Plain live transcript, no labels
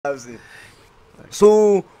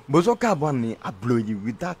So, Bozoka Bonnie, I blow you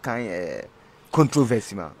with that kind of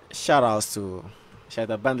controversy, man. Shout outs to shout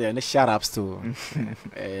outs to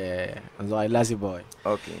like Lazzybwoy.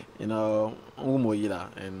 Okay. You know,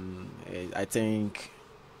 Umoyila, and I think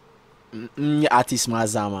artist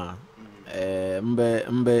Mazama,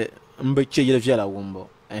 Mbe Chejela Wumbo,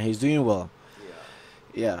 and he's doing well.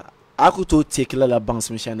 Yeah. I could to take a little bounce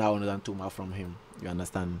mission now and too much from him. You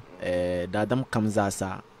understand? That them comes as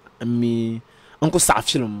me. Uncle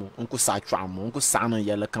Safilum, Uncle Satram, Uncle Sana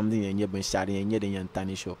Yellow coming and you've been shouting and you're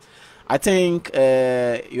tiny show. I think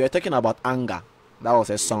you were talking about Anga. That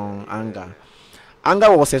was a song, Anga.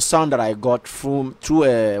 Anga was a song that I got through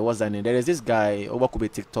what's that name? There is this guy over could be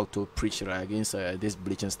TikTok to preach right, against this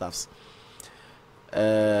bleaching stuffs.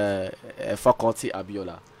 Faculty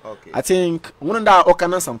Abiola. Okay. I think one of that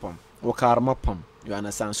Okana Sampam, Okarma Pam. You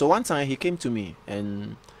understand? So one time he came to me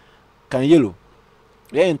and can yellow.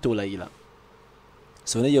 Yeah, into Laila.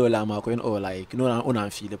 So you will am going or like no one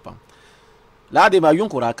feel pam. Ladi ma yung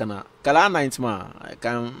kurakana kala night ma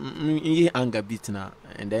can Anga beat na,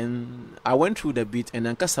 and then I went through the beat and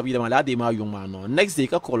then kasabi ma ladi ma yung ma no. Next day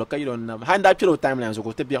ka call ka you don't hand up your timeline so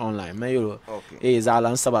go to be online. Me you okay. Is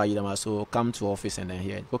alan saba you so come to office and then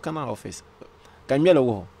here go come office. Can me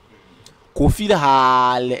lo ko feel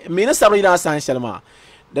hale me no sabi na essential ma.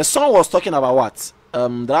 The song was talking about what?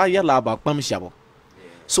 There year la about pam shabo.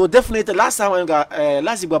 So definitely last time I got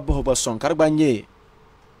Lazzybwoy song Karbanye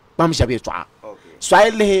Pam Shabi Twa. So I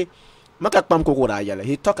lay Maka Pam Kokora Yala.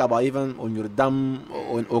 He talk about even on your dam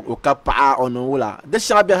on Okapa on Ola. This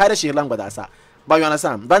shall be higher she lang badasa. But you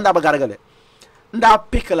understand? Banda Bagaragale. That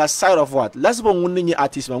particular side of what? Lazzybwoy wouldn't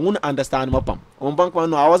artist won't understand my pam. On bank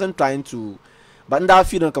one I wasn't trying to but that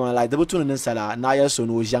feeling come like the button in Sala, Naya so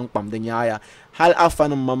no young pam the Nyaya. Hal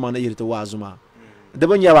Afan Mamma to Wazuma. The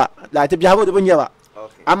Bunyava, like the Biabo the Bunyava.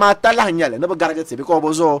 I'm a Talanyale, never got it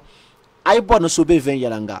because I bought no sobe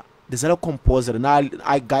Yalanga. There's a composer and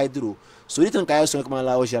I guide through. So you think I also come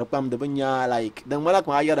allow Sharpam the Bunya like the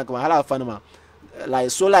Malakmaya and Kamala Fanama like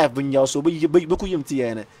so life Bunya so be Bukuyum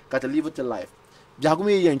Tiene, got to leave it to life.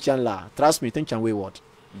 Jagumi and Chanla, trust me, think and wayward.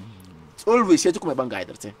 It's always here to come a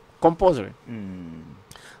guide, composer.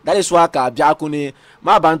 That is why Jakuni,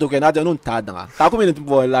 my band took another noon tada. Takumi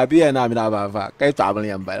boy, Labia and Amina, traveling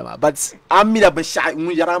and Bama. But I'm made up a shy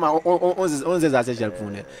Mujarama on the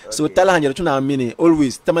Zasha. So tell her you're tuna mini,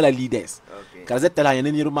 always Tamala leaders. Because tell her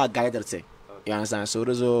any room guide say. You understand? So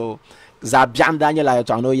there's Zabian Daniel, I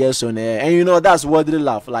know yes, and you know that's what they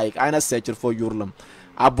laugh like. I search for Yurlum.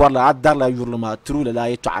 Aborla Adala Yurluma, true the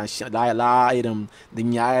light, la item, the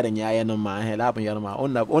Nyaya and Yaya my head up and Yarma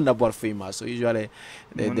on the board famous. So usually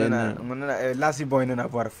then Lazzybwoy in a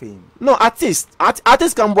board fame. No, artists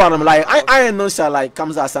can board them like I know shall like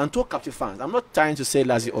comes as and to capture fans. I'm not trying to say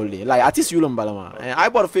Lazzy only. Like artists Yulum Balama. And I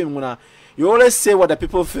bought fame when you always say what the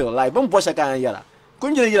people feel. Like Bum Boshaka and Yara.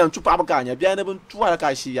 Couldn't you hear them to Papakanya, Bianabun to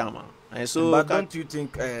Arakashi Yama? And so but don't you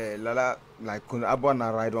think Lala like could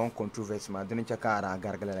Abona ride on controversy, man? Didn't Chakara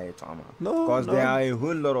Gargala Tama? No, because there are a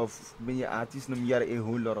whole lot of many artists, a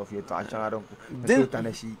whole lot of your Tacharo.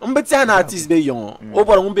 Then artists be young,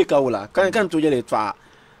 over Umbekaula, can to get it far.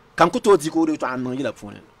 Can Kuto Ziko to Annoyla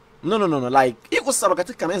phone. No, like equal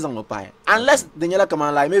Sabakati Kamazan pie. Unless the Yella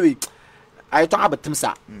command like maybe I talk about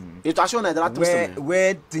Timsa. It was shown that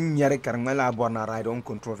where Tin Yara Carmela Bona ride on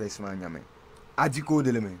controversy, man. Adiko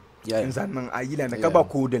Deleme. Yeah.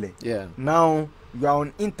 Yeah. Now you are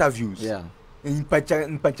on interviews. Yeah. In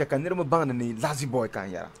Pachakanirma Band Lazzybwoy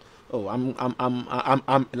Kanya. Oh, I'm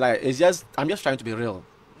like it's just I'm just trying to be real.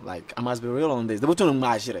 Like I must be real on this. The button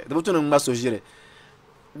Mashire, the button Masojire.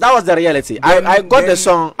 That was the reality. I got the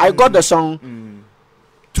song. I got the song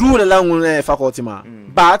through the language faculty ma.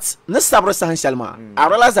 But this sabra Shalma. I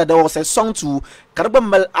realized that there was a song to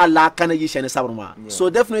Karbamel Allah Kanayish and Sabruma. So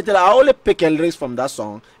definitely I only pick a lyrics from that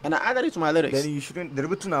song and I added it to my lyrics. Then you shouldn't the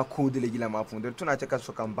Butuna code the Gilama from the Tuna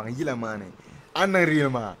Chakasokam Bangila money. Unreal.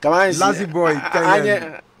 Come on, Lazzybwoy.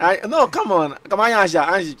 No, come on. Come on,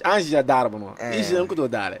 Anja Darbono. Easy to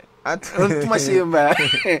Dare.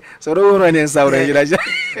 So don't run in Saudi.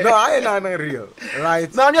 No, I am not real.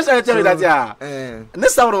 Right. No, I'm just trying to tell you that, yeah.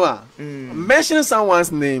 This Saudi, mention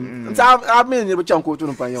someone's name. I've been able to go to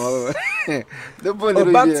the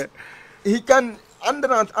he can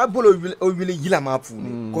understand Abolo will Yilamapu.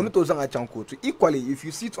 Konutozanga Chanko. Equally, if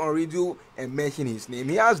you sit on radio and mention his name,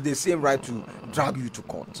 he has the same right to drag you to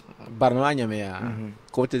court. Barnwanya mea,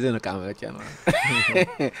 court is in the camera channel.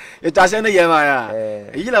 It has any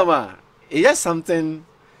Yamaya. Yilama, it has something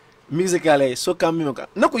musically so come. No,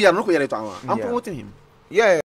 I'm promoting him. Yeah.